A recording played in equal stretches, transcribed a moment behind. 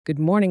Good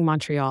morning,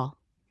 Montreal.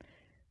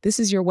 This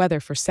is your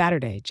weather for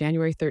Saturday,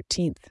 January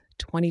 13th,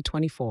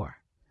 2024.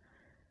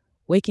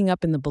 Waking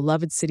up in the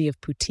beloved city of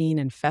poutine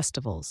and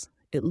festivals,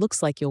 it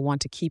looks like you'll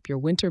want to keep your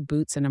winter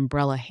boots and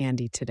umbrella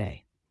handy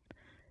today.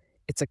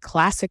 It's a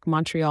classic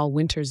Montreal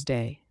winter's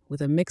day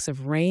with a mix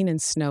of rain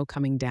and snow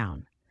coming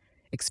down.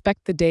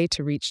 Expect the day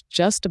to reach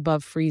just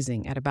above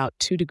freezing at about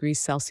 2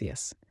 degrees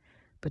Celsius.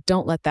 But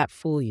don't let that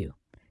fool you,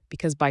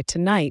 because by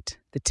tonight,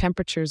 the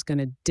temperature is going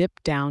to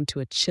dip down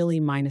to a chilly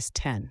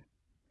 -10.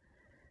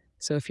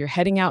 So if you're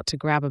heading out to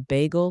grab a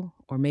bagel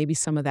or maybe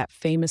some of that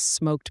famous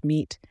smoked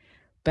meat,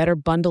 better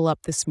bundle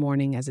up this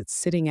morning as it's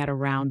sitting at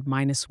around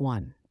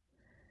 -1.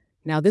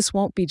 Now, this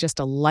won't be just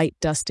a light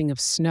dusting of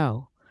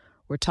snow.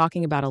 We're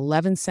talking about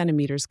 11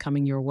 centimeters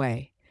coming your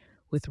way,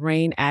 with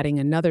rain adding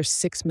another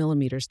 6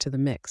 millimeters to the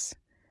mix.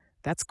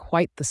 That's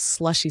quite the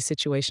slushy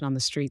situation on the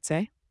streets,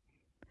 eh?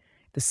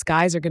 The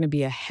skies are going to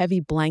be a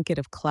heavy blanket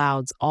of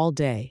clouds all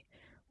day,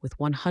 with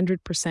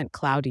 100%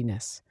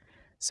 cloudiness.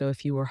 So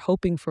if you were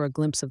hoping for a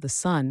glimpse of the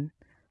sun,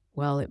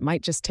 well, it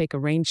might just take a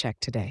rain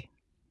check today.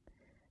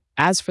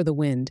 As for the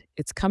wind,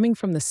 it's coming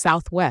from the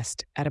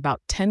southwest at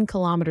about 10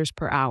 kilometers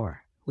per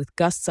hour, with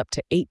gusts up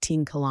to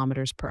 18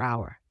 kilometers per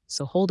hour.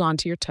 So hold on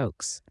to your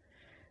toques.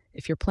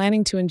 If you're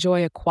planning to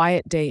enjoy a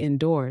quiet day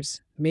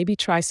indoors, maybe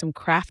try some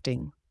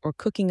crafting or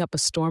cooking up a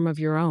storm of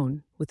your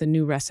own with a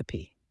new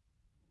recipe.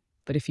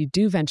 But if you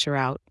do venture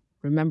out,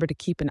 remember to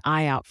keep an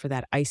eye out for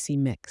that icy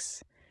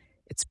mix.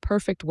 It's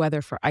perfect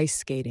weather for ice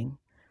skating,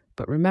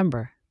 but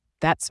remember,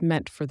 that's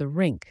meant for the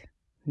rink,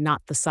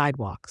 not the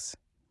sidewalks.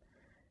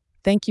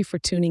 Thank you for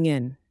tuning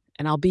in,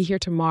 and I'll be here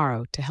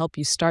tomorrow to help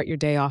you start your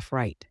day off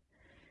right.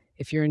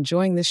 If you're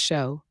enjoying this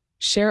show,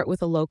 share it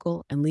with a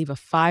local and leave a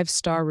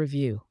 5-star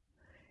review.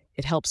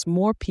 It helps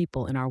more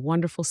people in our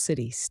wonderful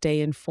city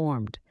stay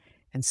informed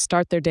and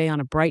start their day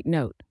on a bright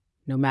note,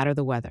 no matter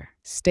the weather.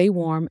 Stay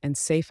warm and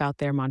safe out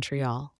there, Montreal.